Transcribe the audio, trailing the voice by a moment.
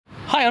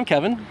Hi, I'm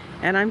Kevin.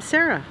 And I'm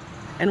Sarah.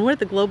 And we're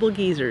the Global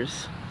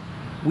Geezers.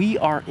 We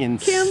are in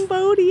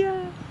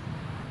Cambodia.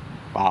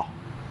 Wow.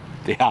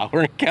 Yeah,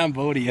 we're in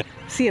Cambodia.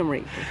 Siem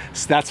Reap.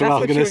 That's what I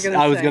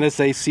was going to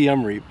say,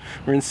 Siem Reap.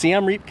 We're in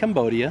Siem Reap,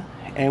 Cambodia,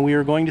 and we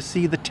are going to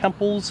see the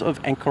temples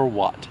of Angkor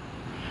Wat.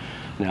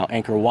 Now,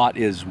 Angkor Wat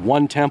is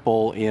one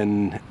temple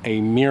in a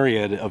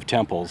myriad of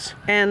temples.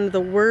 And the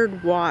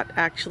word Wat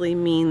actually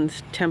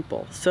means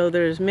temple. So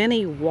there's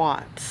many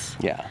Wats.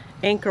 Yeah.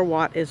 Angkor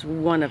Wat is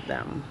one of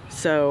them.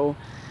 So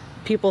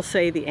people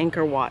say the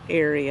Angkor Wat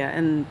area,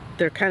 and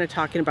they're kind of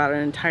talking about an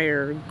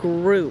entire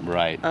group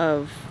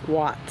of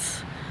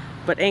Wats.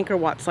 But Angkor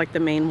Wat's like the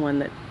main one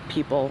that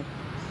people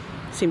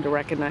seem to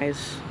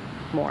recognize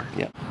more.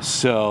 Yeah.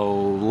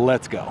 So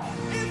let's go.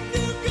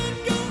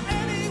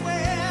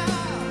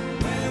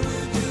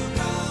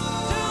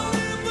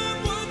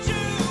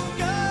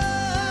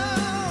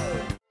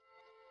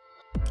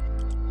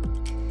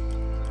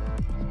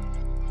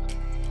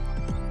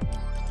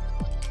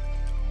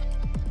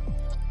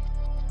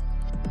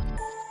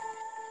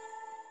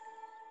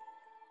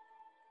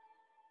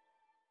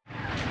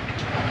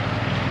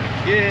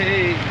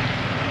 Yay!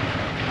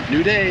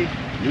 New day,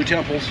 new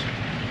temples.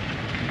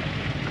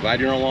 Glad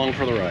you're along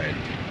for the ride.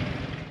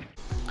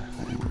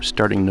 We're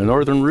starting the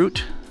northern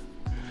route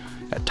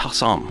at Ta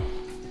Sam.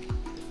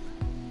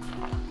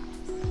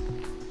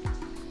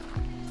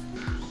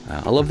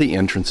 I love the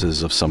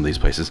entrances of some of these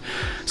places.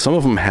 Some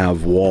of them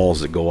have walls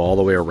that go all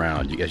the way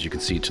around, as you can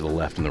see to the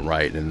left and the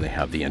right, and they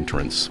have the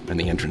entrance. And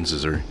the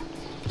entrances are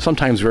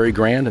sometimes very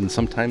grand and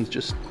sometimes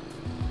just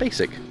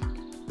basic.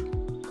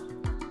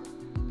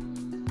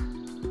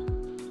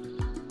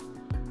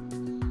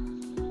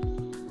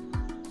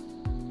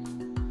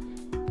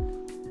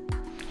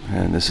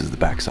 And this is the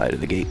back side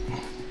of the gate.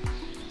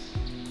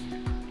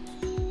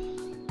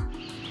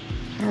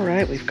 All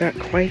right, we've got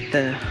quite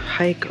the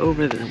hike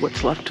over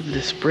what's left of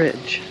this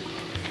bridge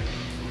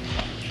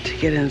to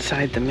get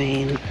inside the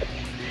main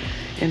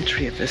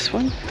entry of this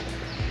one.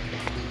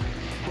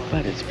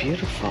 But it's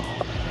beautiful.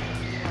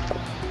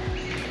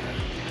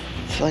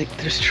 It's like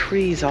there's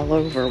trees all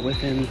over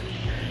within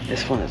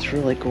this one. It's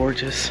really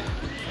gorgeous.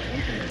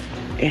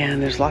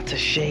 And there's lots of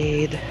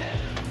shade.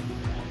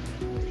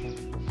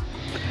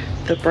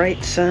 The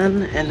bright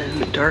sun and then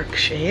the dark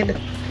shade,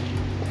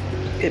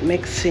 it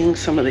makes seeing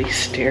some of these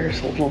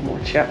stairs a little more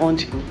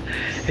challenging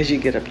as you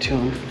get up to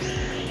them.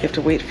 You have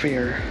to wait for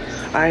your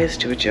eyes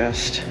to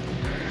adjust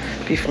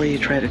before you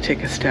try to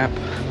take a step.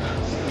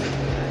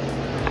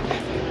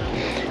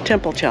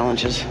 Temple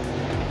challenges.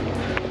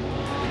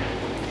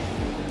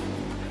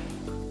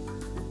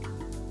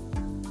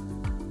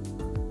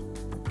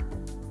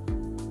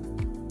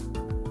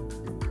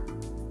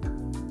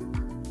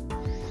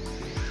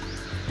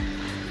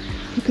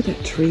 Look at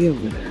that tree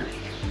over there.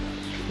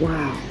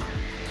 Wow.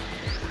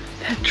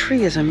 That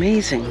tree is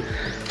amazing.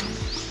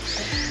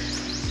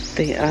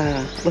 They,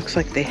 looks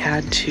like they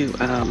had to,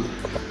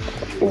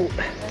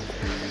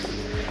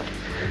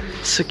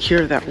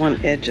 secure that one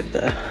edge of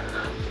the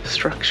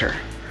structure.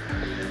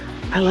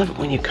 I love it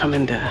when you come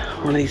into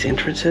one of these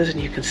entrances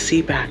and you can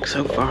see back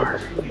so far.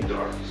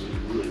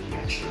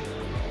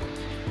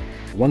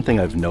 One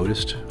thing I've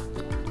noticed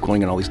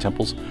going in all these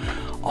temples,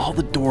 all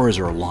the doors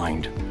are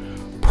aligned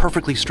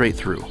perfectly straight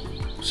through.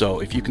 So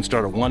if you can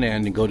start at one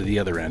end and go to the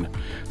other end,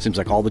 it seems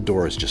like all the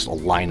doors just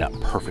line up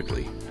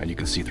perfectly and you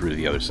can see through to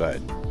the other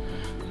side.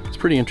 It's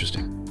pretty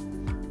interesting.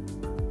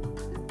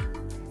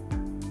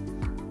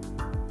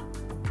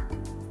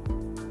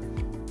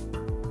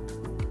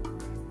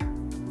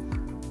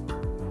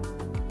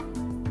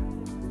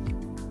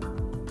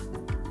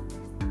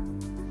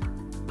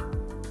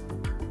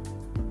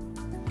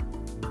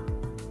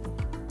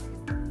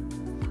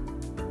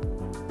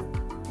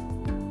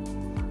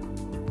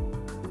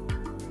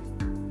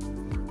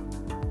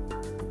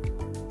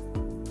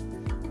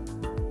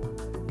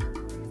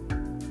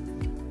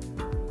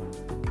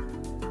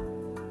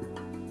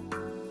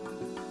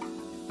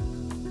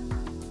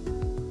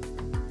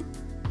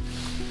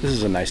 This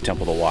is a nice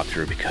temple to walk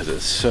through because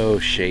it's so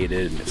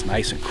shaded and it's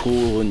nice and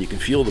cool and you can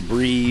feel the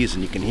breeze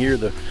and you can hear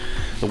the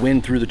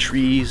wind through the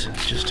trees.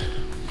 It's just,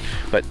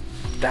 but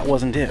that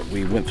wasn't it.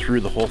 We went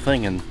through the whole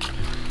thing and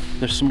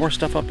there's some more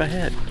stuff up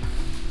ahead.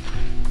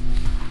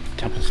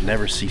 Temples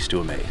never cease to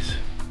amaze.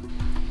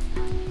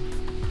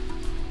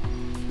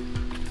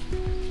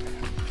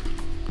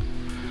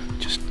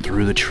 Just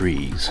through the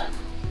trees,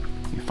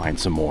 you find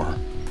some more.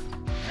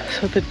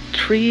 So the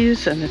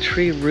trees and the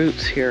tree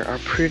roots here are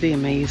pretty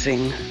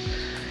amazing,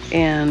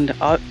 and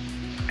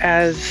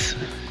as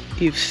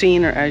you've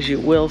seen, or as you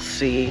will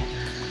see,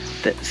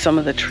 that some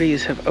of the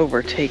trees have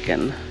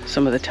overtaken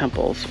some of the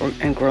temples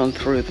and grown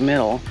through the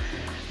middle.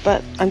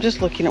 But I'm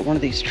just looking at one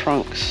of these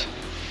trunks,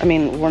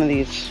 one of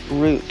these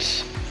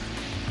roots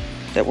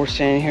that we're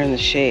standing here in the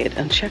shade,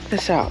 and check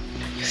this out.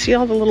 See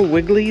all the little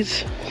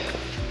wigglies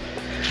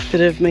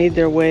that have made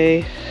their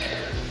way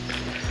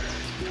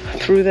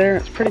through there?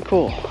 It's pretty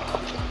cool.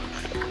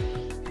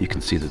 You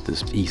can see that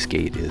this east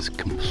gate is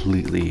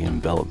completely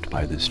enveloped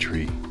by this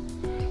tree.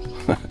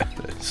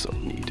 It's so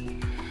neat.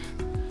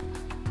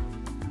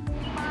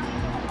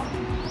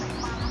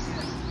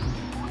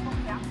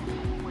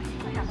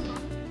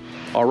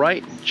 All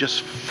right,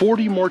 just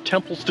 40 more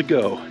temples to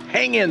go.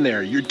 Hang in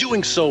there, you're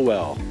doing so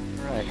well.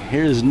 All right,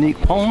 here's Neek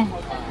Pom.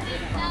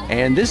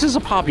 And this is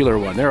a popular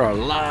one. There are a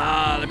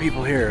lot of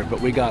people here,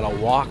 but we gotta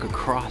walk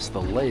across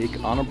the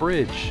lake on a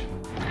bridge.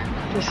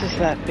 This is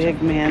that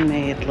big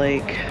man-made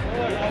lake.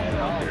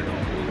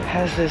 It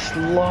has this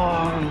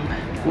long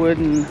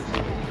wooden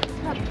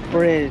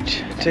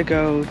bridge to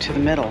go to the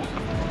middle.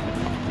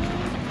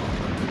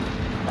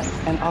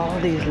 And all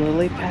these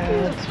lily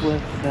pads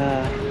with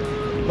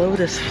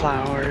lotus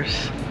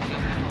flowers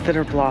that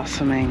are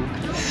blossoming.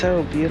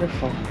 So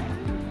beautiful.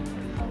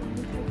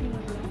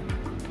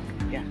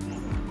 Yeah.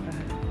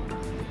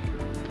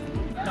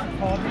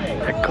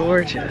 They're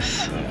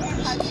gorgeous.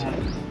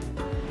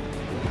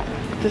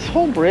 This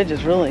whole bridge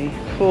is really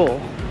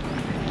cool.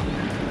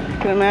 You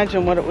can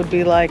imagine what it would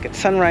be like at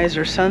sunrise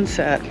or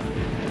sunset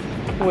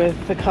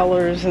with the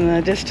colors in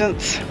the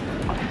distance.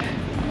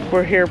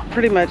 We're here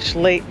pretty much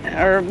late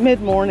or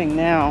mid-morning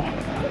now,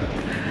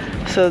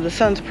 so the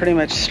sun's pretty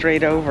much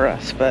straight over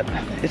us, but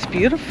it's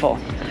beautiful.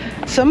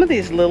 Some of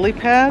these lily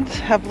pads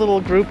have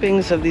little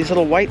groupings of these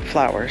little white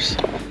flowers.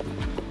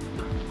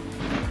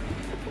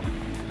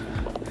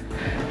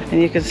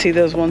 And you can see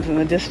those ones in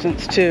the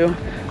distance too.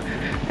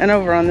 And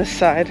over on this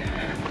side.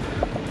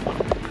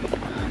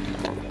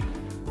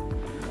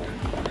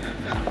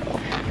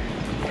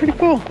 Pretty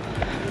cool.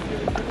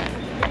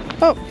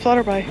 Oh,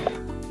 flutterby.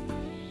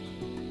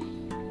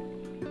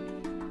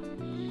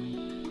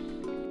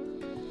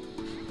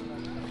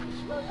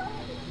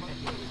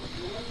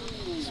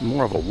 It's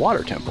more of a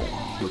water temple,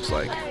 looks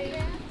like.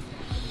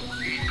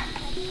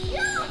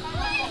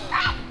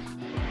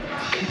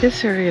 Okay,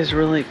 this area is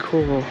really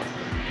cool.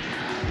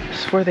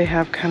 This is where they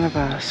have kind of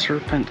a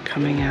serpent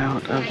coming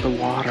out of the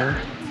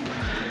water.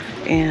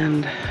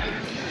 And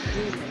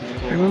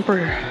I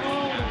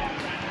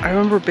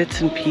remember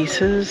bits and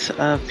pieces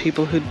of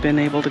people who'd been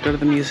able to go to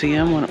the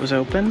museum when it was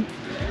open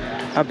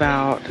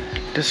about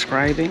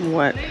describing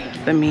what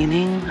the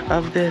meaning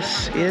of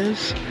this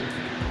is.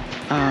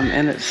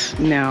 And it's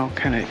now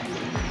kind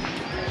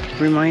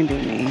of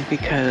reminding me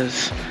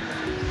because,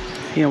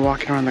 you know,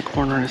 walking around the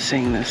corner and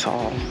seeing this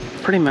all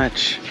pretty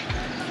much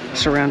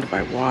surrounded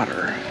by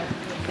water.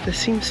 This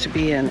seems to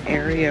be an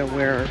area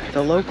where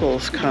the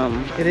locals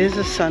come. It is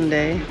a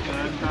Sunday,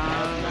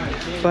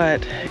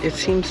 but it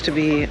seems to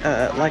be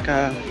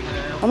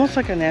almost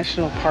like a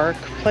national park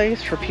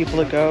place for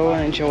people to go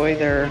and enjoy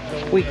their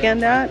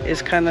weekend at,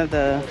 is kind of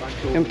the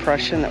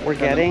impression that we're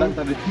getting.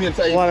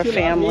 A lot of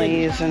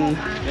families and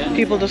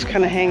people just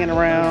kind of hanging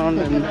around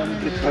and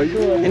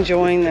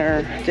enjoying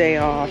their day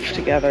off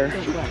together.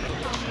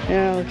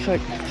 Yeah, looks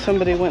like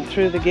somebody went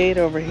through the gate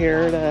over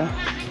here to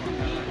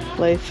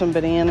lay some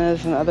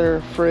bananas and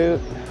other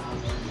fruit.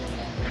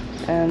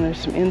 And there's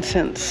some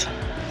incense.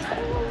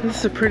 This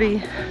is a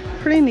pretty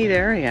neat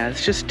area.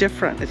 It's just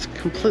different. It's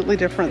completely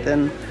different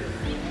than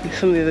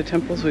some of the other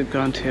temples we've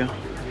gone to.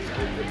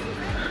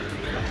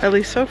 At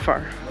least so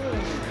far.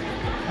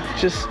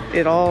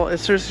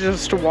 There's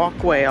just a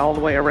walkway all the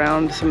way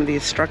around some of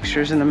these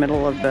structures in the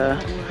middle of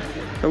the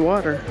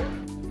water.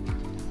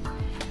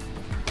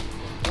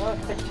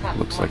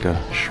 Looks like a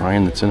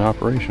shrine that's in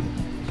operation.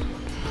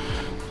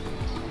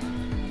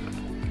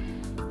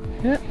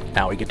 Yeah.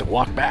 Now we get to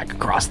walk back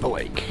across the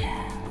lake.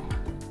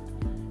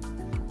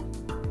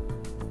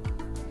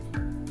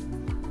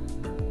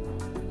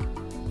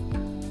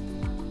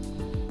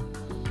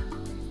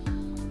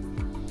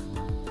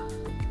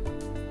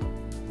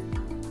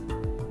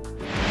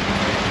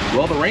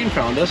 Well, the rain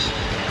found us,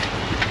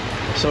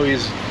 so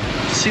he's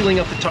sealing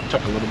up the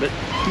tuk-tuk a little bit.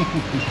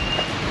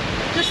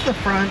 Just the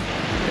front,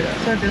 yeah.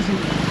 So it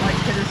doesn't like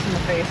hit us in the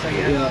face, I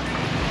guess. Yeah.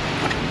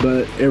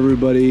 But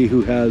everybody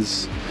who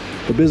has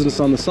a business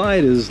on the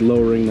side is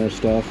lowering their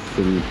stuff,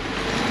 and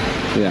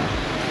yeah.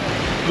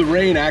 The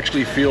rain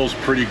actually feels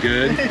pretty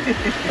good.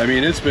 I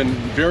mean, it's been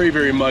very,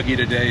 very muggy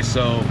today,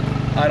 so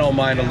I don't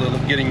mind a little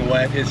getting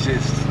wet. It's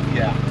just,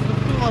 yeah.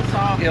 It'll cool us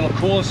off. It'll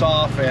cool us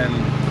off, and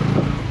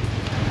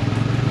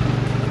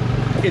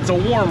it's a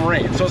warm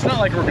rain, so it's not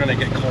like we're gonna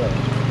get cold.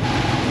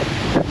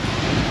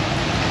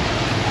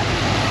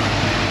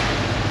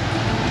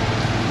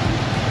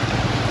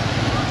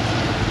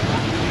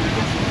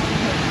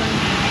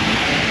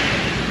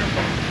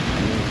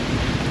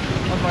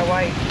 Of my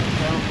wife.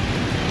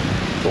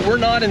 But we're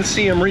not in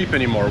Siem Reap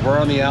anymore. We're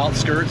on the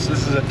outskirts.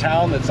 This is a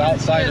town that's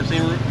outside of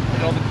Siem Reap.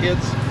 All the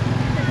kids,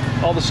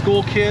 all the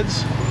school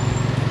kids.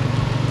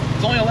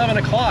 It's only 11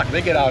 o'clock.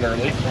 They get out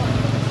early.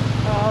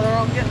 Oh, they're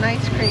all getting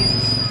ice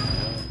creams.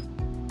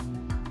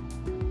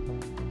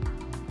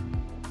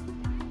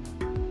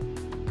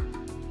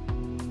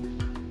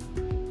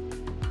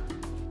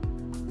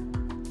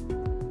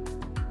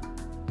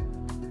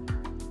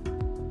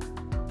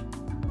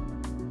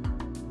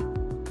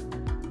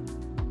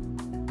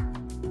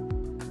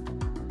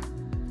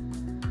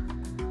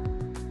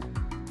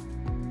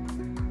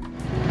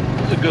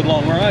 A good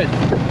long ride.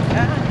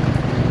 Yeah.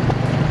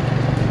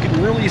 You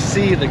can really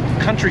see the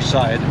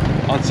countryside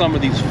on some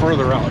of these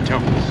further out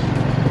temples.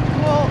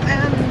 Well,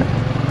 and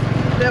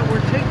that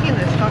we're taking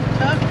this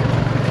tuk-tuk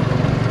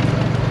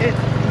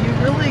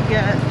really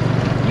get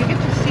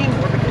to see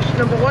more because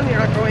number one, you're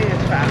not going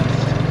as fast.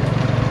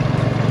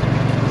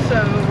 So,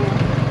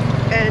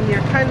 and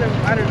you're kind of,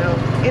 I don't know,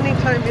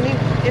 anytime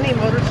any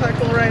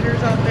motorcycle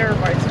riders out there or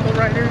bicycle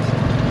riders,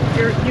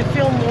 you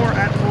feel more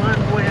at one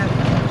with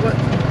what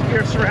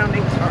your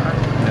surroundings are.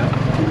 Yeah.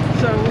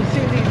 So we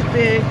see these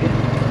big,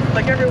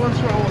 like every once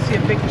in a while we'll see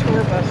a big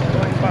tour bus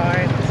going by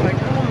and it's like,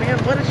 oh man,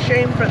 what a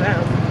shame for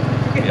them.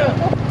 You know?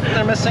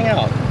 They're missing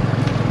out.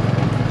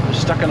 They're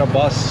stuck in a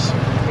bus.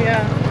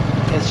 Yeah.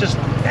 It's just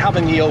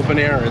having the open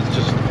air is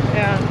just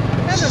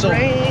and so the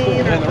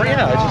rain cool. or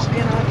Yeah,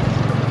 you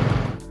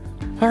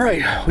know. All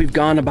right, we've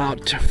gone about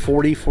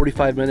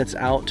 40-45 minutes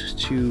out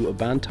to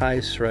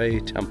Bantai Srai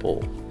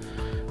Temple.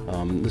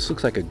 This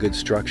looks like a good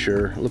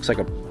structure. It looks like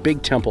a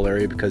big temple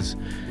area because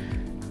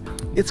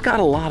it's got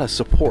a lot of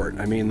support.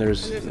 I mean,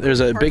 there's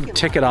a big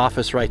ticket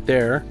office right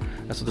there.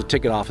 That's what the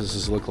ticket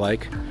offices look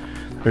like.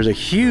 There's a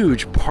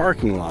huge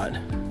parking lot,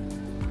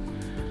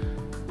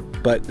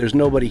 but there's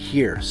nobody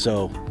here,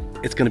 so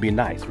it's gonna be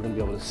nice. We're gonna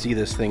be able to see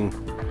this thing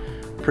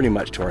pretty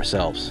much to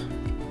ourselves.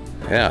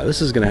 Yeah,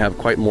 this is gonna have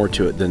quite more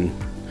to it than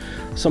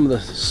some of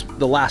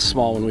the last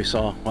small one we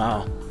saw.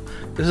 Wow,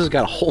 this has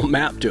got a whole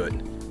map to it.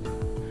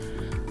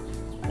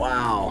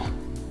 Wow.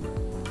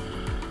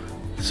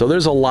 So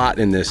there's a lot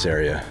in this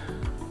area.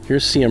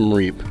 Here's Siem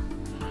Reap.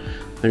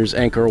 There's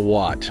Angkor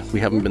Wat. We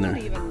haven't been there.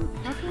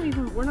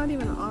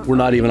 We're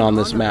not even on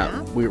this map.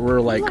 We're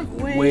like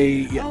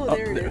way up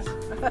there.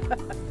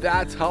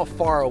 That's how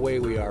far away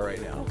we are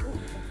right now.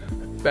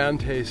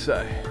 Bantai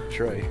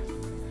Srai.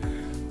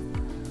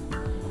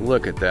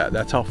 Look at that.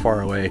 That's how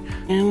far away.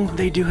 And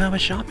they do have a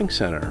shopping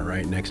center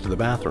right next to the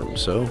bathroom.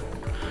 So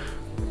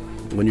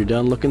when you're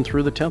done looking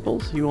through the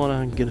temples, you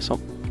want to get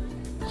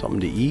something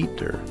to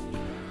eat or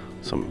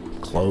some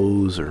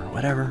clothes or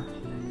whatever.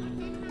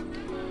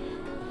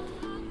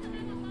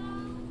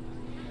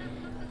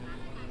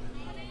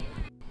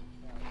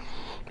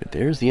 But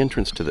there's the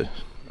entrance to the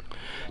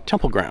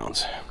temple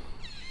grounds.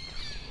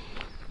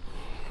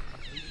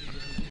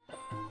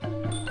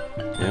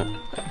 Yeah.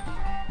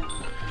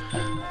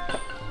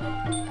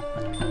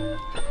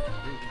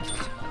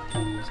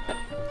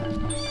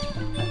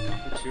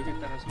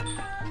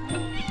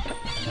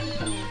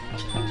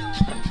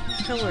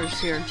 Pillars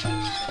here.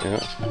 Yeah.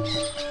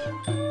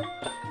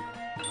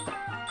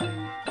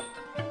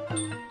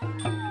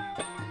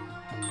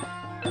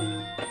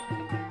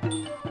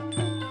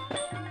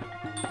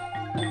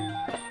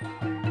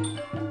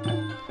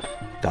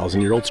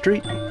 Thousand-year-old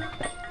street.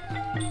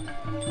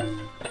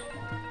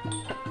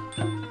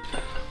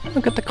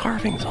 Look at the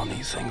carvings on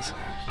these things.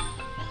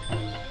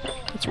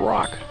 It's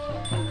rock.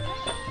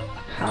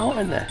 How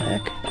in the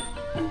heck?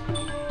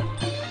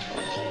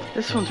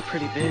 This one's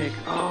pretty big.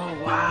 Oh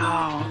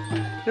wow.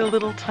 The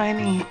little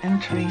tiny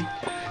entry.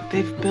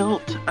 They've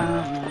built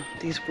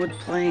these wood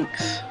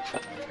planks.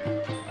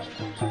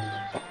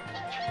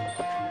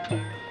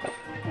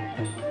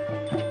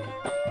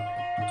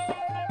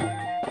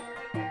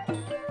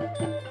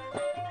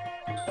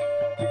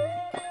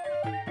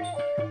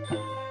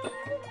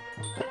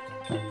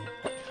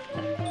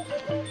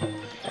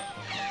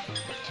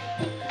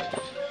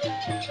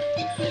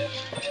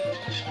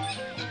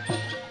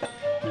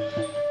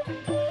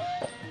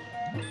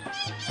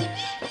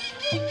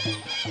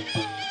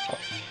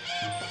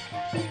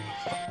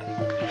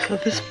 So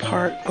this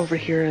part over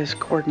here is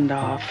cordoned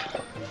off,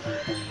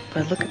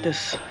 but look at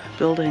this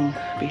building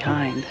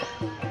behind.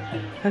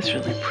 That's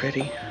really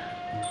pretty.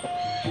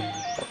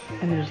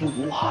 And there's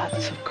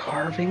lots of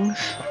carvings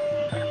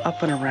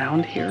up and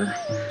around here.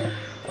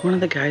 One of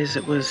the guys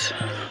that was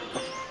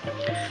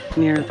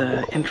near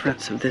the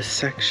entrance of this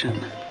section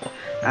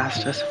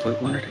asked us if we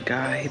wanted a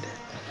guide.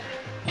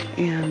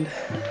 And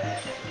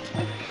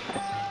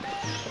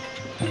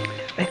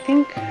I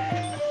think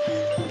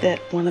that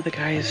one of the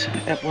guys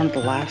at one of the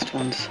last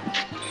ones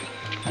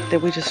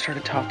that we just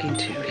started talking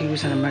to, he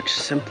was in a much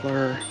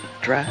simpler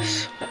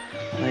dress,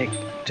 like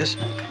just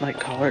like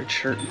collared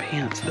shirt and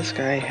pants. This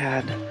guy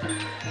had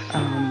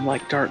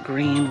like dark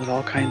green with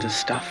all kinds of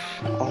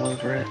stuff all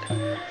over it.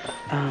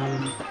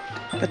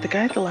 But the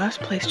guy at the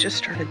last place just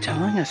started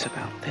telling us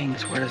about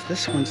things, whereas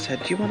this one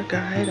said, do you want a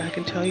guide? I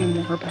can tell you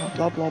more about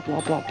blah, blah,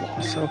 blah, blah, blah.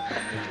 So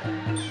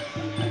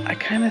I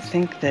kind of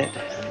think that,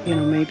 you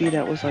know, maybe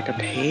that was like a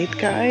paid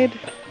guide,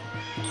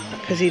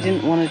 because he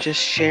didn't want to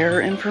just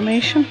share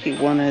information. He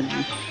wanted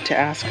to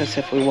ask us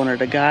if we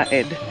wanted a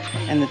guide,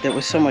 and that there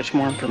was so much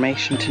more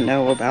information to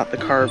know about the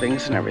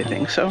carvings and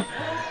everything. So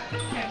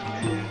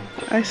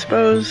I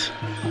suppose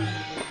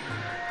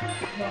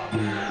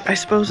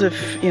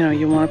if, you know,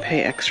 you want to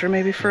pay extra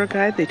maybe for a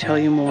guide, they tell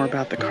you more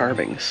about the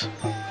carvings.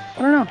 I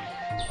don't know.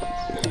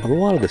 A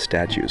lot of the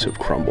statues have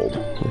crumbled.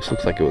 This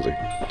looks like it was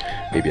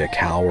maybe a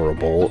cow or a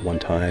bull at one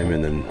time,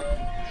 and then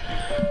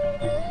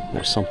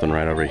there's something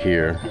right over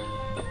here.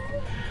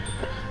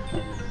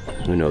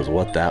 Who knows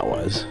what that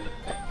was?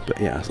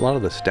 But yeah, a lot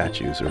of the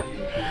statues are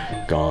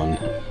gone,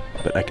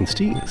 but I can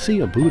see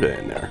a Buddha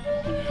in there.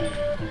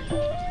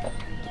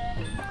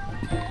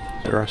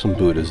 There are some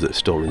Buddhas that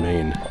still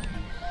remain.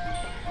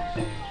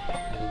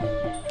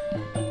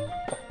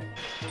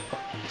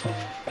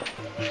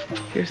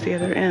 Here's the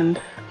other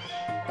end.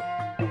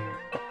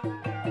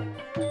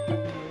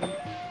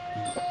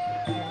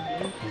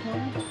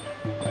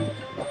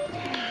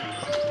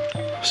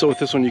 So with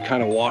this one, you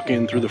kind of walk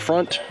in through the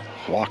front,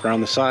 walk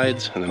around the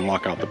sides, and then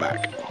walk out the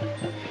back.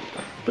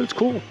 But it's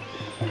cool.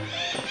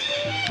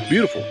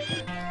 Beautiful. Go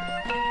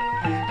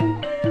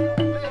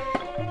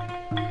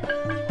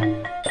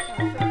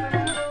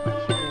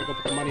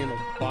put the money in the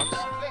box.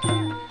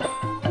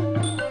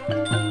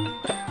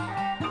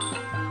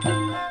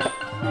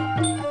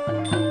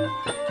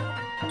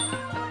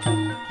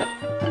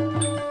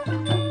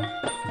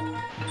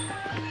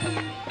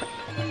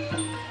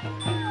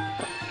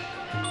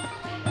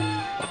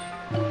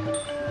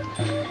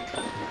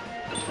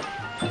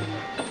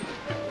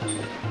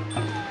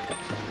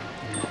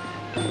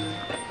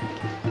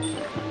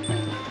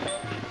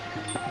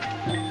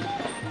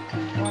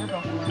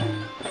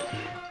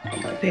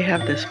 They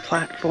have this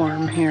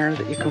platform here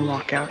that you can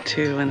walk out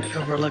to, and it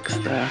overlooks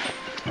the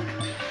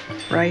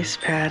rice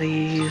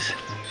paddies.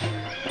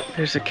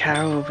 There's a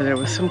cow over there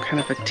with some kind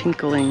of a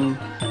tinkling.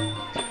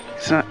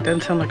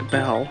 Doesn't sound like a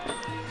bell.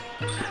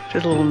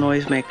 Just a little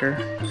noisemaker.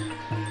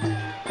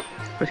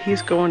 But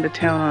he's going to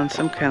town on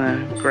some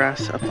kind of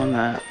grass up on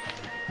the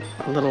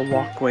little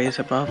walkways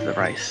above the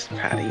rice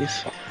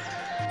paddies.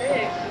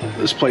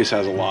 This place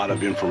has a lot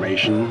of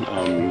information.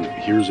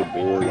 Here's a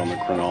board on the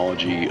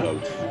chronology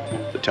of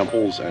the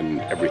temples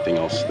and everything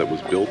else that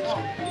was built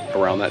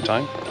around that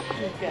time.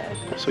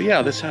 So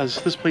yeah, this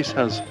place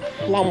has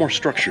a lot more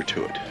structure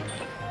to it.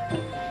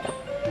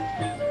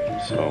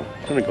 So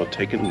I'm gonna go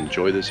take it and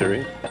enjoy this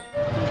area.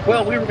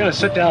 Well, we were gonna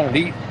sit down and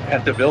eat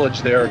at the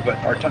village there, but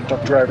our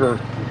tuk-tuk driver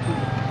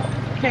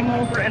came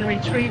over and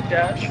retrieved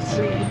us.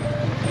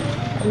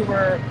 We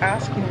were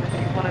asking if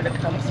he wanted to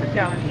come sit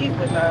down and eat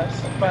with us,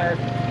 but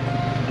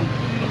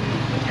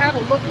he had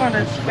a look on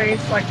his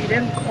face like he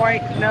didn't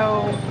quite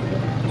know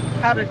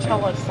how to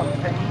tell us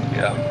something.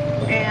 Yeah.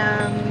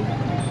 And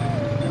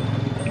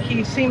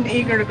he seemed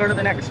eager to go to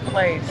the next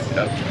place.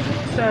 Yep.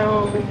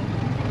 So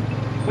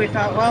we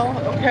thought, well,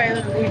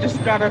 okay, we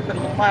just got up and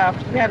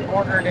left. We hadn't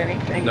ordered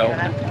anything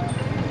yet.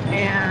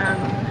 And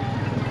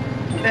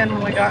then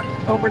when we got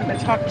over to the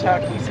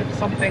tuk-tuk, he said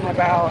something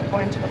about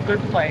going to a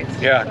good place.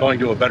 Yeah, going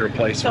to a better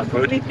place So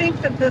for food. we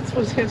think that this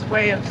was his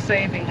way of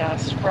saving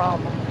us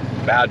from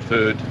Bad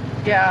food.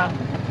 Yeah,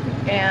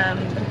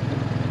 and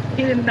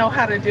he didn't know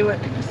how to do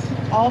it because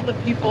all the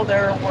people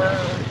there were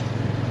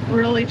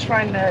really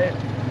trying to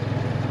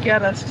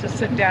get us to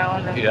sit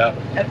down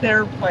at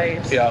their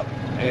place. Yeah,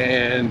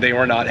 and they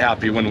were not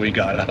happy when we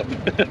got up.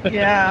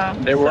 Yeah.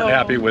 They weren't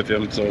happy with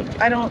him, so.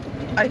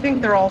 I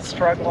think they're all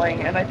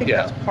struggling, and I think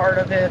that's part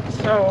of it.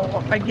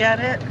 So I get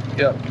it.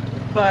 Yep.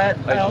 But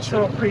I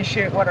also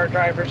appreciate what our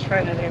driver's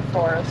trying to do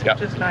for us,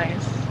 which is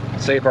nice.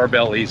 Save our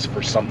bellies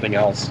for something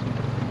else.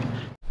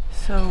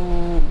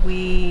 So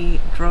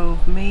we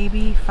drove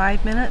maybe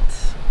 5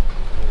 minutes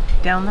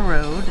down the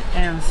road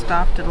and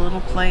stopped at a little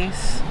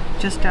place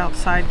just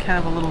outside kind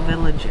of a little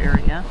village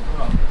area.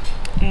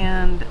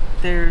 And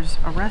there's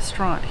a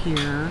restaurant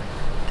here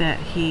that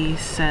he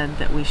said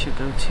that we should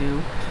go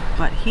to,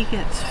 but he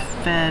gets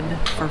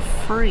fed for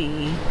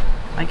free,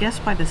 I guess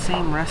by the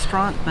same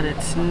restaurant, but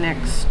it's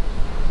next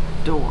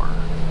door.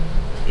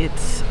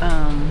 It's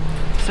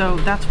so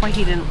that's why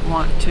he didn't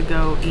want to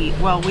go eat.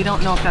 Well, we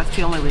don't know if that's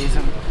the only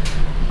reason,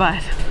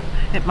 but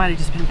it might have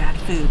just been bad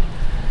food.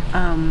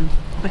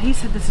 But he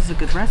said this is a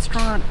good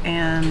restaurant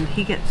and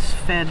he gets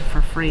fed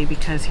for free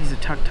because he's a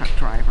tuk-tuk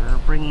driver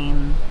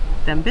bringing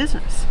them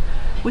business,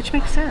 which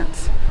makes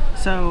sense.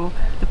 So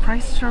the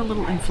prices are a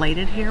little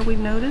inflated here, we've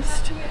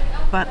noticed,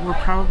 but we're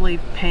probably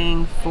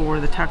paying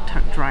for the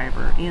tuk-tuk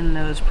driver in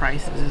those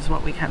prices is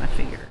what we kind of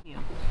figured.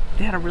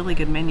 They had a really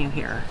good menu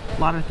here, a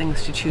lot of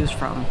things to choose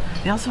from.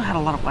 They also had a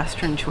lot of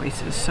Western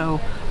choices, so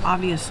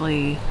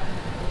obviously,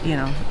 you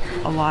know,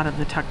 a lot of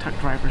the tuk-tuk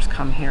drivers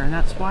come here and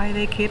that's why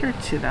they cater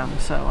to them,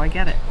 so I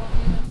get it.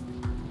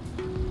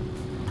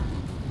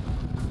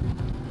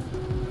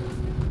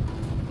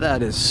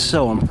 That is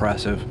so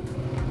impressive.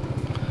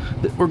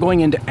 We're going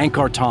into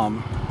Angkor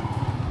Wat.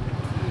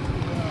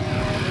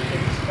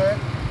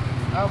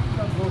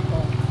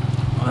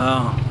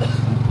 Wow.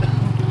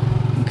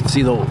 You can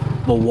see the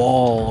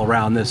wall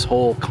around this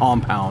whole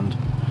compound.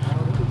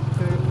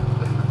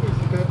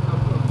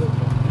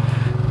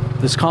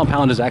 This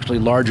compound is actually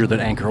larger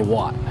than Angkor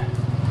Wat.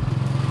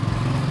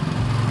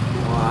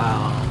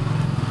 Wow.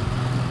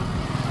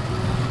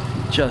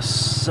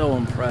 Just so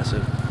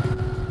impressive.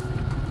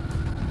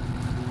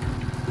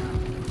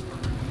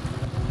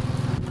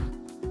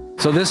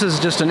 So this is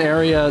just an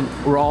area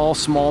where all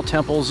small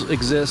temples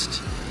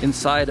exist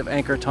inside of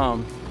Angkor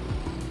Wat.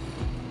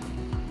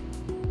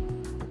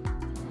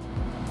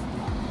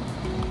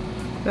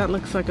 That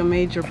looks like a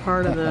major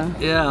part of the...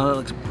 Yeah, that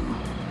looks...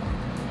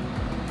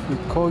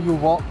 Because you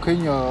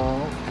walking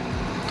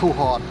too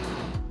hot.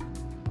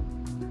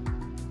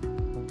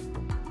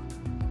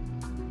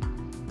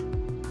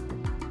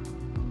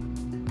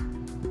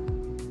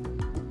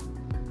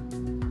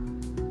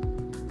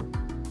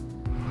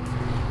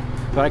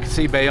 But I can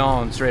see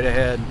Bayonne straight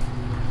ahead.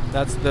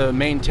 That's the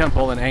main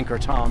temple in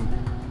Angkor Wat.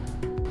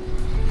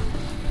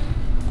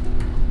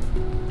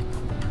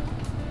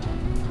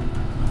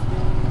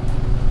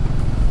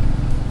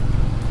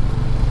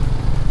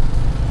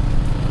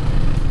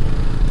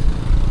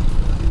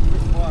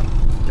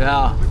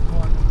 Yeah.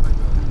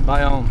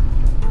 Biome.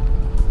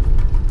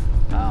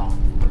 Wow,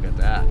 look at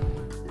that.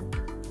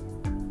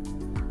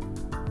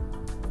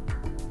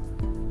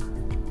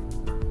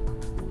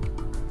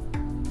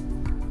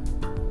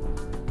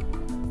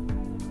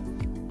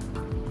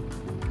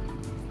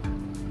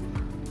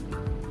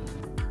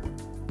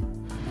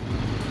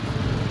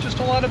 Just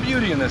a lot of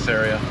beauty in this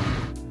area.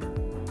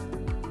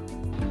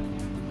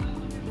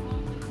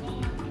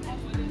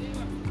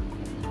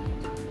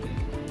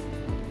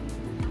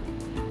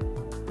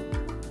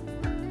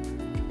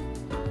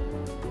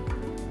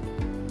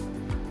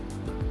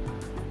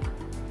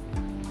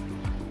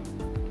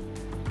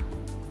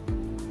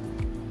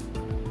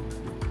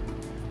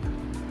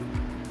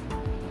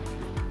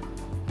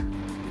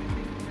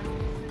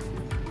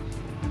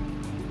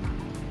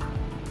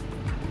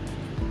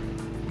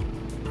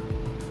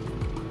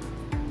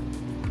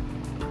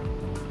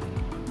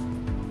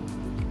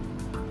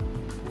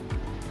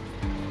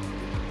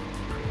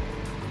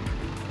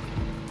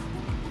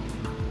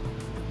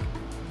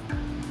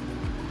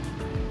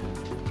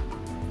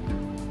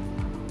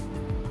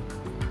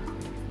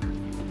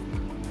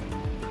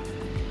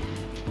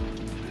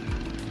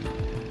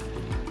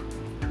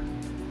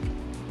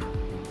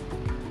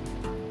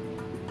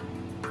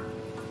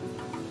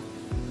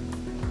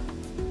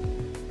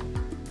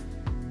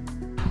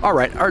 All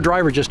right, our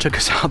driver just took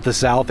us out the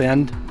south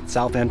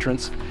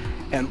entrance,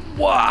 and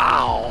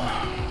wow!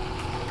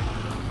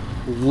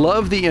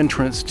 Love the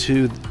entrance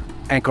to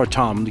Angkor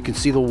Wat. You can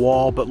see the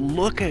wall, but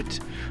look at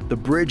the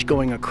bridge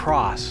going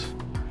across.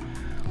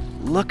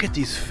 Look at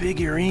these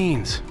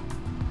figurines.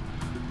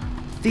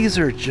 These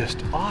are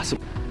just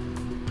awesome.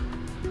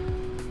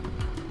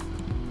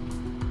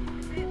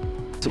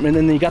 And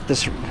then you got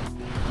this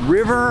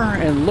river,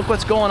 and look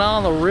what's going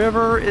on in the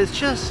river. It's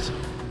just,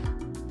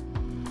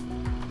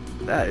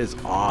 that is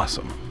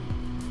awesome.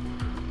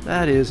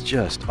 That is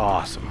just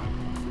awesome.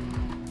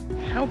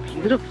 How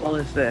beautiful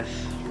is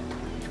this?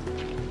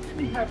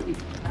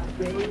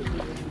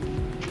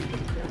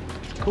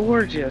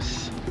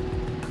 Gorgeous.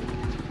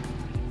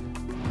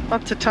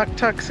 Lots of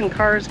tuk-tuks and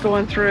cars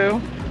going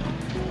through.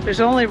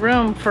 There's only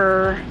room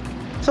for,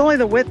 it's only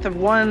the width of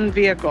one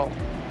vehicle.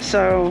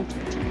 So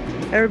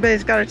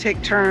everybody's got to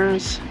take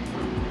turns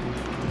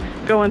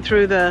going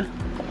through the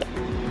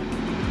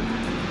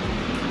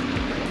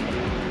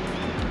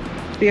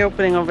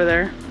opening over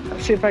there.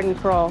 Let's see if I can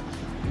crawl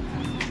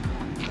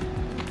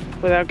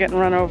without getting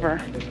run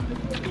over.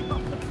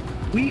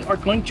 We are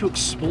going to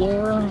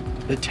explore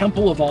the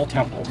temple of all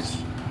temples,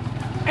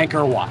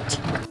 Angkor Wat.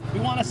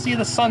 We want to see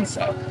the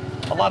sunset.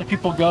 A lot of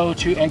people go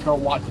to Angkor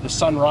Wat for the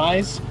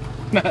sunrise.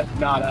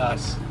 Not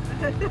us.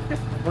 We're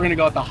going to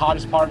go at the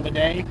hottest part of the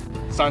day,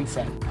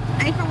 sunset.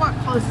 Angkor Wat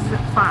closes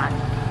at 5,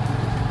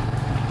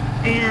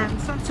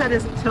 and sunset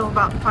is until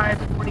about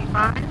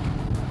 5:45.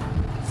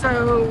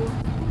 So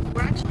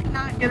we're actually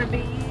not going to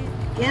be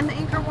in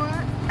Angkor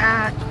Wat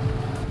at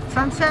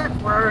sunset.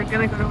 We're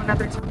going to go to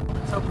another temple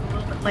that's open a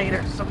little bit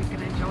later so we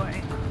can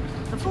enjoy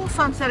the full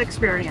sunset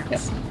experience.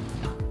 Yes.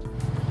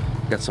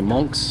 Got some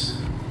monks.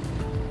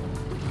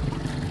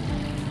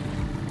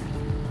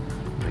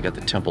 I got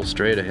the temple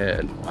straight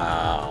ahead.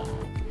 Wow.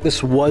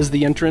 This was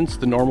the entrance,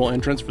 the normal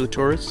entrance for the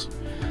tourists.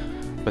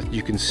 But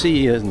you can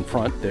see in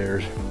front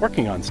they're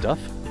working on stuff.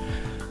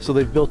 So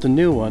they've built a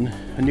new one,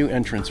 a new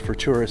entrance for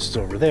tourists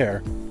over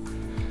there.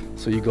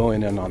 So you go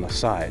in and on the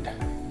side.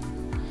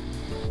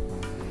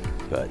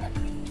 But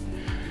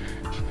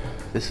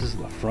this is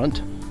the front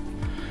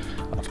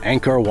of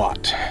Angkor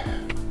Wat.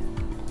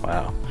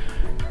 Wow.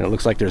 And it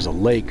looks like there's a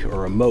lake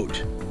or a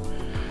moat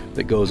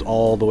that goes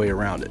all the way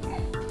around it.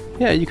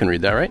 Yeah, you can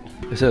read that, right?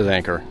 It says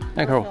Angkor.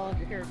 Angkor.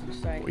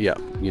 Yeah,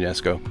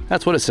 UNESCO.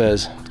 That's what it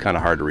says. It's kind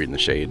of hard to read in the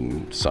shade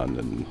and sun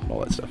and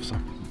all that stuff. So.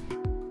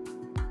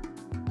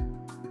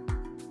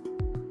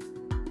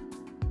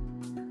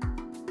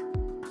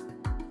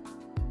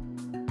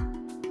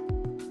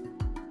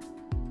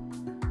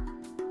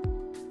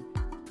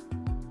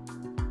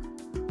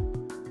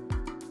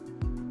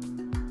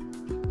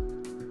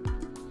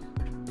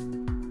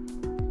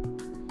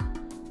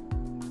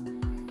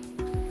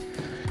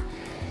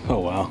 Oh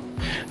wow,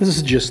 this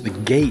is just the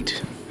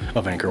gate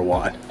of Angkor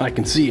Wat. I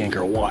can see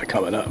Angkor Wat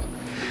coming up.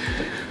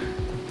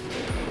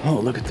 Oh,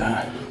 look at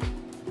that.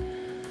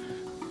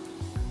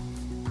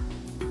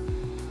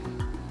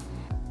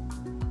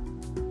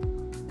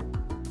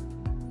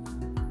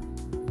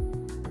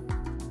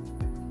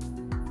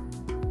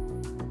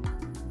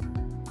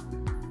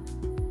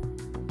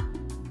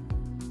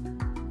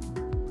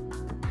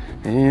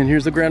 And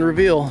here's the grand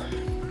reveal.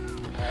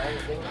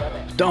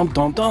 Dum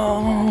dum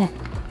dum.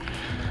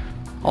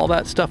 All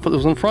that stuff that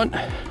was in front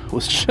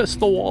was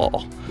just the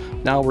wall.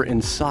 Now we're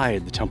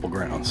inside the temple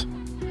grounds.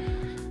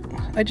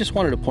 I just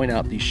wanted to point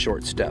out these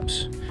short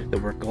steps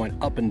that we're going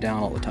up and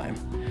down all the time.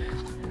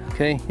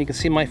 Okay, you can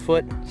see my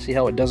foot. See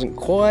how it doesn't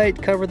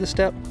quite cover the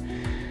step?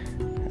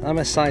 I'm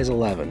a size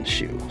 11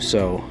 shoe,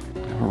 so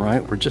all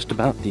right, we're just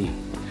about at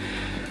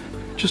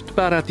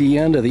the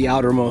end of the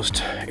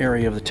outermost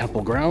area of the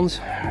temple grounds.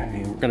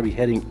 We're going to be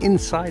heading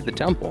inside the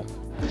temple.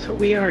 So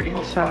we are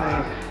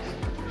inside.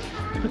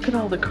 Look at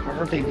all the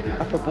carving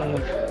up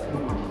above.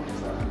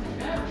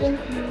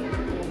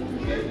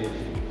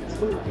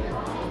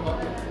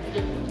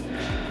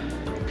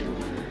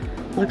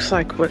 Looks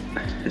like what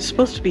is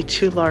supposed to be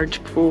 2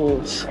 large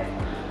pools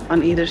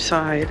on either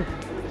side,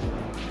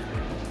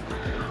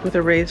 with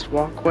a raised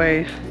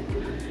walkway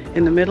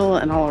in the middle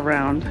and all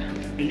around.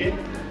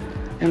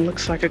 And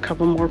looks like a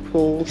couple more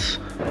pools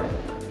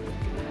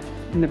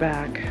in the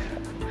back.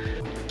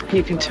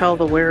 You can tell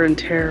the wear and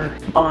tear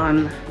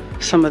on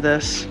some of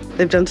this.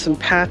 They've done some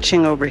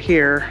patching over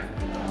here.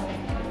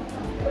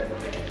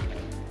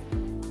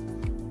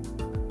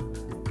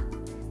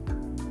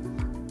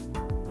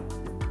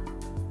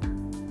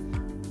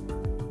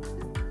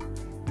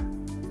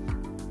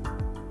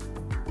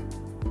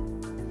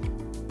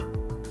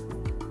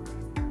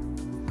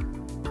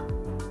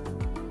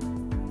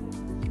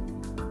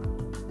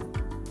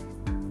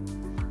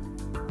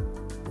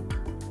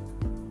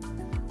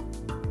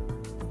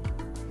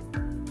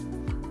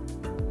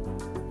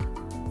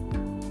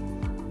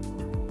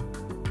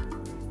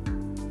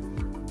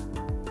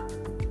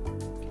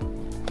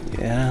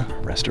 Yeah,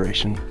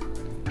 restoration.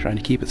 Trying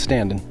to keep it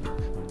standing.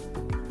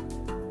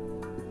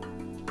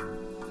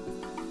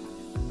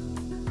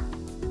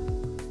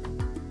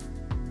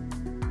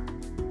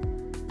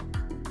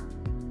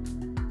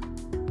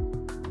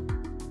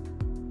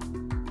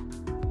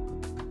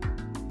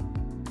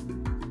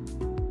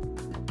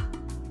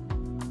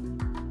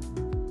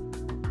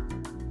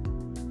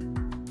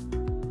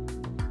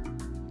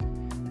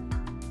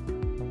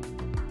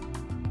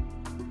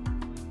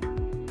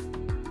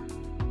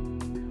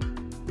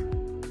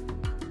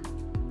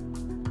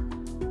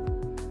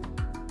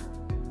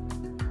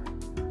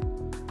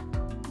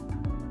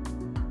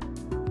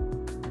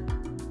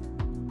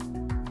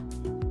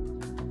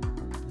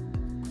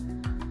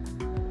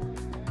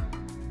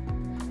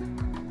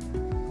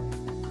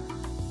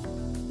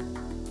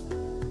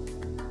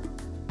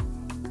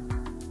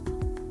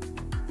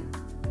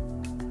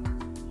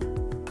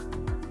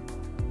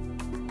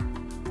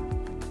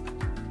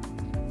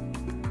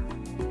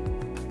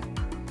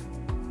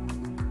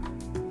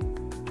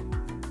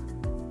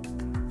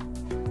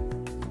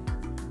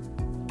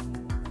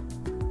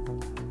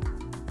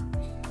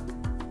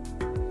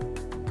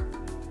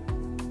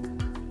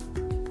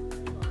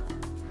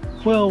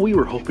 Well, we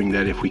were hoping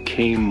that if we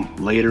came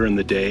later in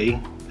the day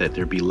that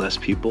there'd be less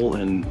people,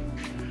 and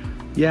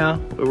yeah,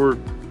 we were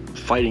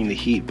fighting the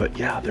heat, but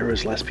yeah, there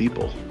was less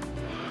people.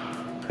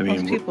 I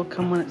mean, most people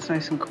come when it's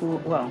nice and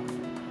cool, well,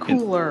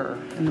 cooler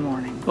in the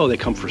morning. Oh, they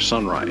come for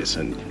sunrise,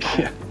 and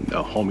yeah,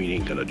 no, homie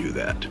ain't gonna do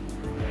that.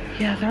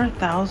 Yeah, there are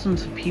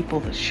thousands of people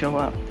that show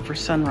up for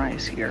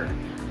sunrise here,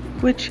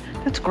 which,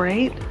 that's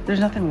great. There's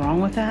nothing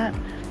wrong with that.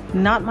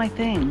 Not my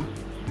thing.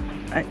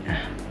 I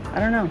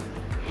don't know.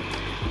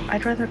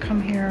 I'd rather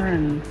come here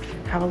and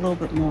have a little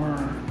bit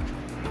more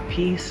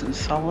peace and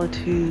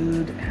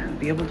solitude and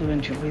be able to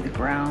enjoy the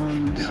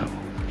grounds,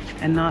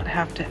 and not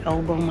have to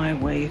elbow my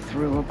way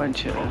through a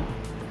bunch of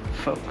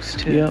folks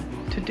to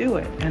do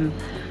it. And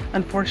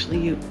unfortunately,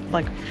 you,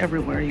 like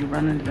everywhere, you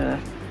run into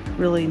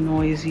really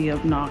noisy,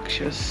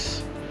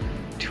 obnoxious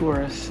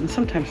tourists, and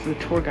sometimes the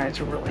tour guides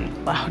are really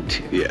loud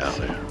too. Yeah.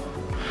 So.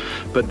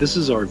 But this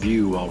is our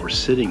view while we're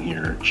sitting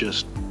here,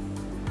 just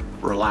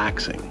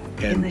relaxing.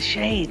 And in the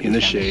shade. In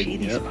the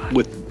shade, yeah,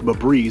 with a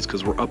breeze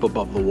because we're up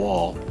above the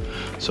wall.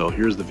 So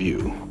here's the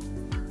view.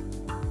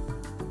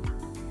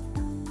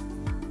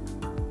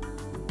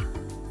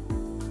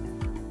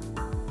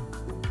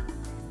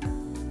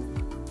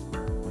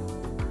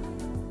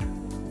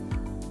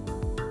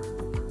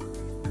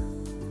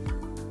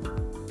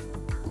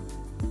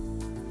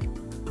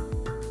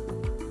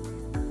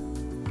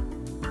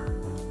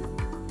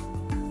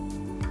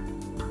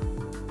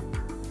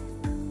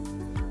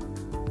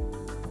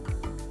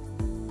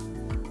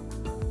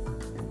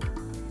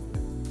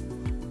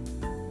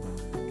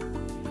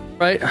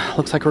 Right,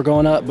 looks like we're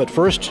going up, but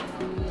first,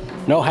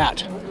 no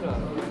hat.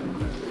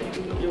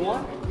 You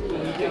want?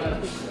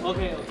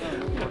 Okay.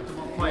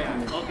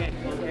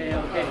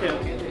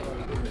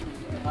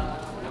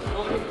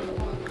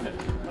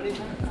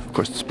 Of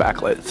course, it's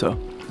backlit, so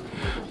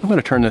I'm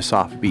gonna turn this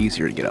off. It'd be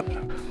easier to get up.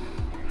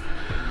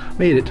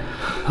 Made it.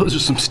 Those are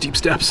some steep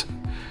steps.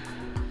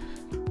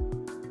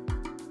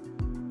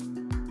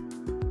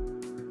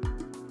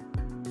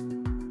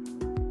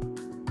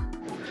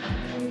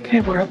 Okay,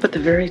 we're up at the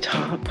very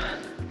top,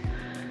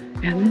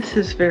 and this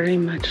is very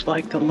much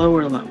like the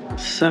lower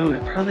levels, so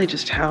it probably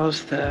just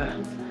housed the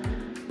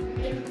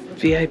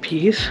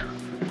VIPs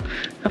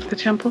of the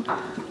temple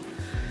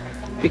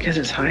because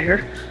it's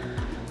higher.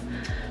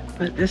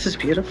 But this is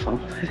beautiful.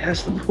 It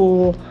has the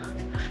pool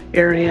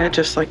area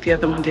just like the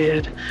other one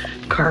did,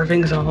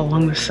 carvings all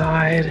along the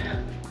side,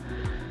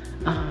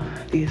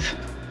 these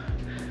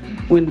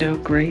window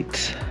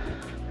grates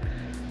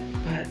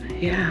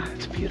Yeah,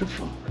 it's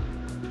beautiful.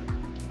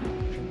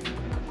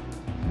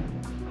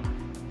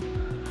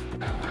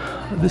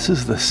 This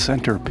is the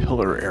center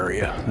pillar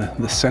area,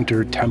 the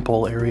center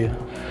temple area.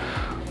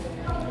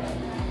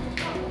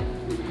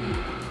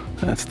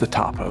 That's the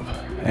top of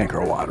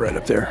Angkor Wat right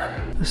up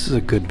there. This is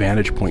a good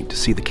vantage point to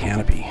see the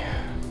canopy.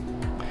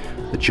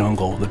 The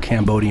jungle, the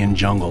Cambodian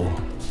jungle,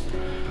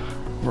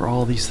 where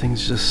all these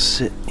things just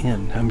sit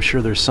in. I'm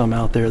sure there's some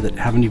out there that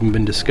haven't even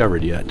been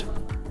discovered yet.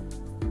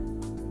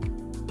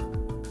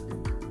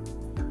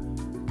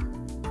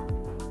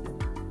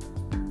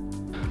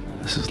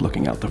 This is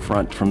looking out the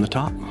front from the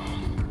top.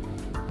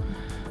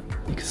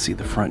 You can see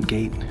the front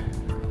gate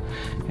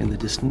in the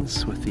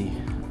distance with the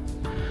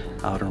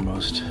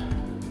outermost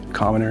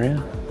common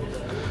area.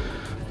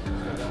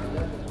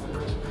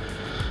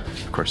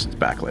 Of course it's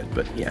backlit,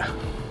 but yeah.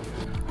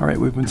 All right,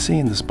 we've been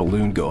seeing this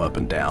balloon go up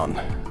and down.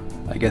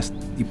 I guess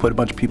you put a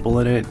bunch of people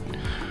in it,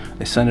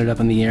 they send it up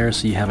in the air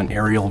so you have an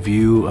aerial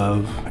view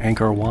of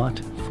Angkor Wat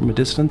from a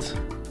distance.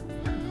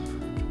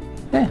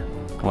 I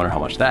wonder how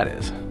much that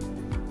is.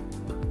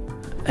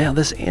 Now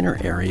this inner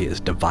area is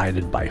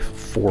divided by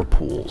 4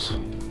 pools.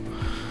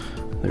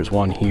 There's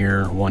one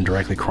here, one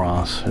directly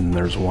across, and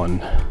there's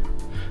one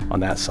on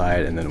that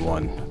side, and then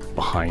one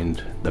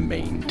behind the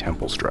main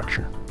temple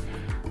structure.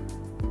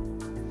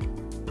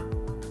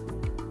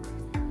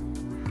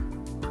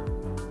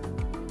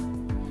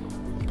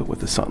 But with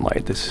the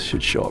sunlight, this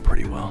should show up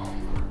pretty well.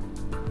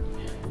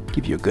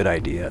 Give you a good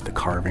idea of the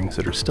carvings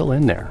that are still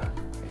in there.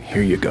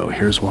 Here you go,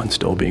 here's one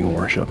still being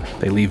worshipped.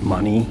 They leave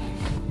money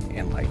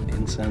and light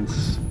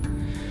incense.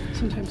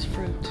 Sometimes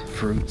fruit.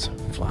 Fruits,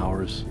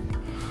 flowers.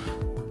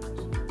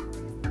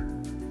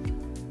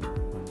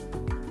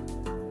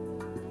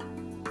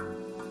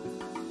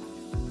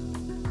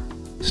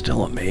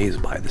 Still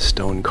amazed by the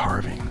stone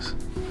carvings.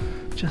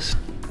 Just,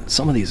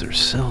 some of these are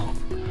still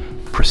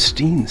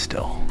pristine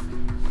still.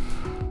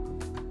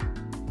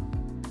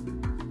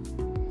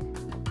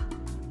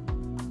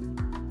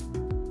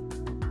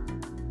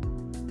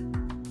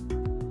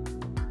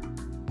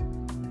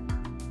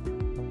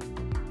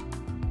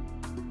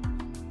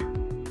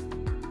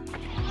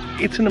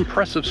 It's an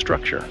impressive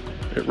structure.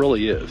 It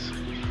really is.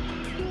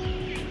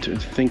 To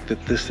think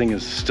that this thing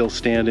is still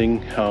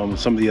standing.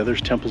 Some of the other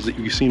temples that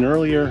you've seen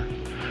earlier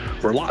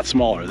were a lot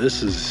smaller.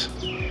 This is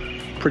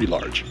pretty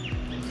large,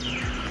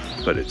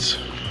 but it's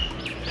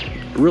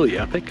really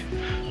epic.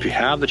 If you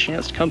have the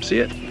chance to come see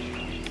it,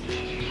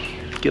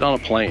 get on a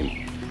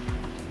plane,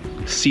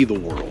 see the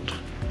world.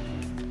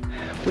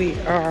 We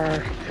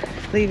are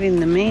leaving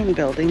the main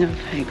building of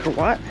Angkor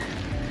Wat,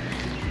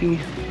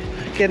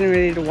 getting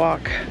ready to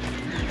walk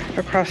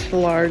across the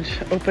large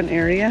open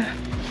area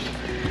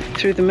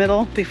through the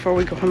middle before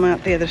we come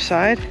out the other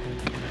side.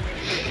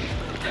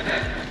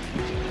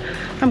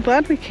 I'm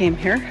glad we came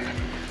here.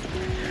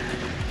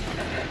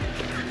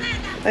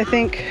 I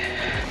think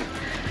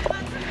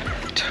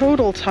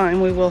total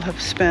time we will have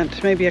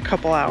spent maybe a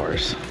couple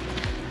hours,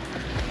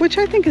 which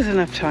I think is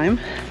enough time.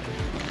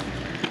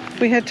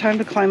 We had time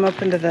to climb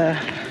up into the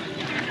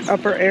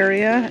upper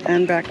area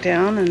and back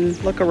down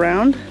and look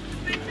around.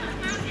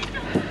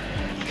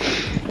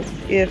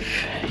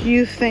 If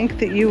you think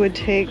that you would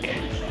take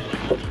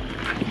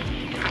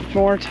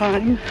more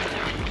time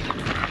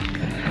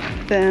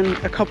than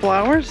a couple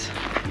hours,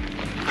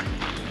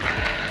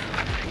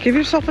 give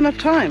yourself enough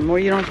time where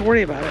you don't have to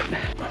worry about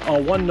it.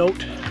 On one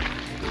note,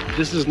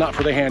 this is not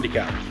for the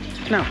handicapped.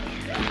 No.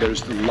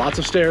 There's lots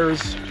of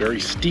stairs, very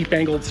steep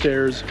angled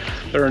stairs.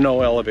 There are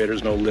no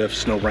elevators, no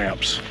lifts, no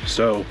ramps.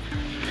 So,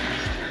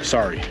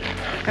 sorry.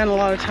 And a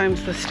lot of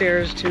times the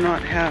stairs do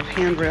not have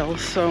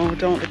handrails, so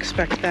don't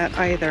expect that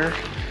either.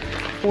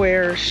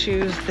 Wear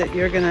shoes that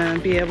you're gonna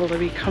be able to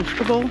be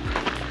comfortable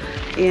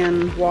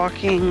in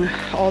walking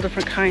all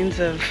different kinds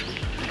of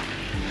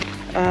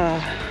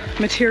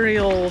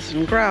materials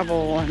and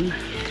gravel and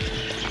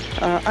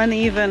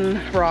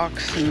uneven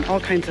rocks and all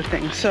kinds of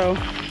things. So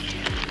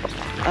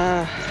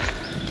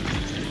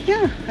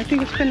yeah, I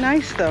think it's been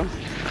nice though.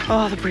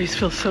 Oh, the breeze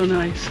feels so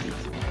nice.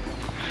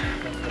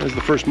 There's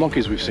the first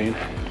monkeys we've seen.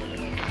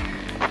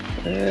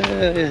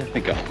 There they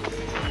go.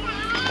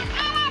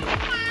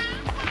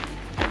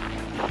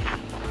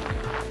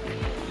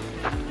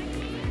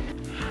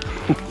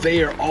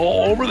 They are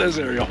all over this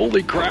area.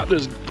 Holy crap,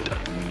 there's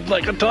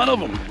like a ton of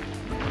them.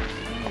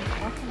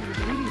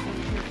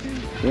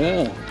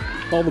 Yeah,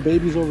 all the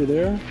babies over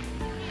there.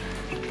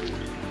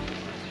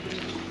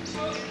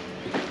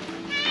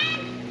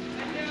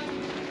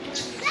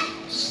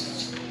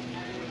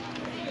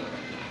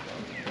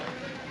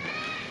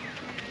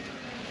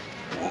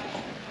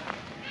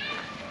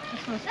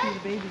 This must be the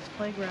baby's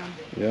playground.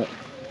 Yeah.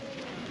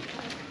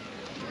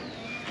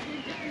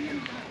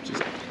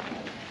 Just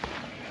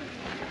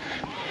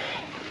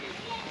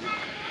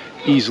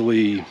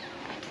easily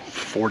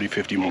 40,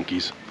 50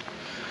 monkeys.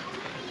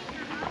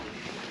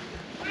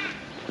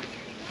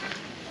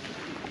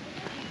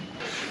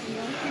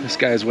 This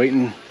guy's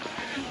waiting.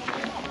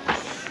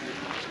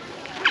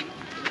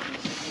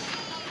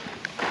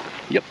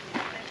 Yep.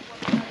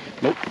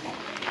 Nope.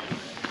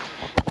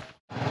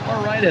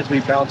 All right, as we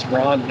bounce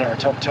around in our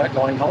tuk-tuk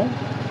going home,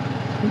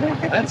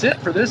 that's it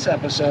for this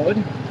episode.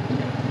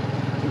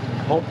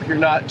 Hope you're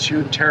not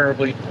too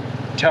terribly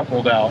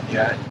templed out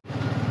yet.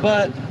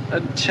 But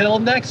until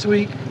next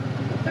week,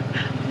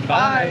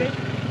 bye.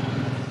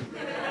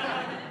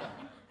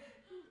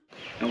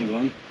 I'm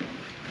going.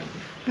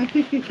 I'm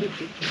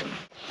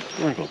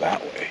gonna go that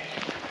way.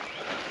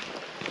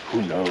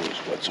 Who knows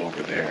what's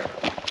over there?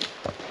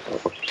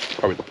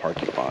 Probably the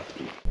parking lot.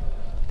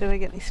 Did I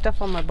get any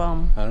stuff on my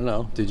bum? I don't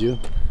know. Did you?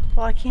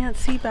 Well, I can't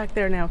see back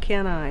there now,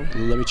 can I?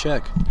 Let me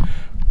check.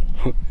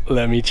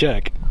 Let me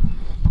check.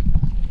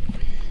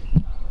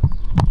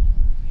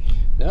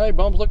 Yeah, your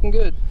bum's looking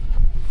good.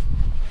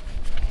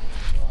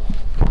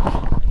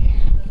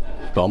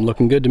 Bum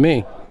looking good to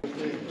me.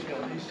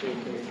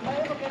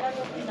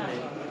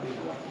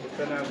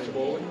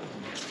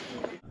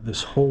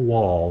 This whole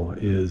wall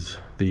is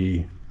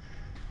the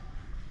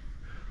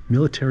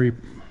military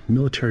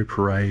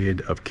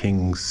parade of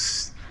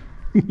kings.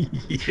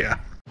 Yeah.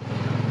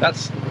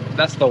 That's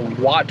the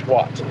what?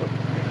 What?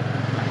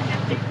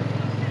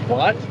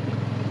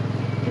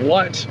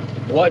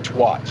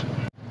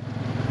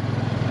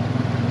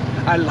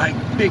 I like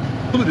big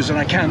booties and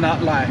I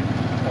cannot lie.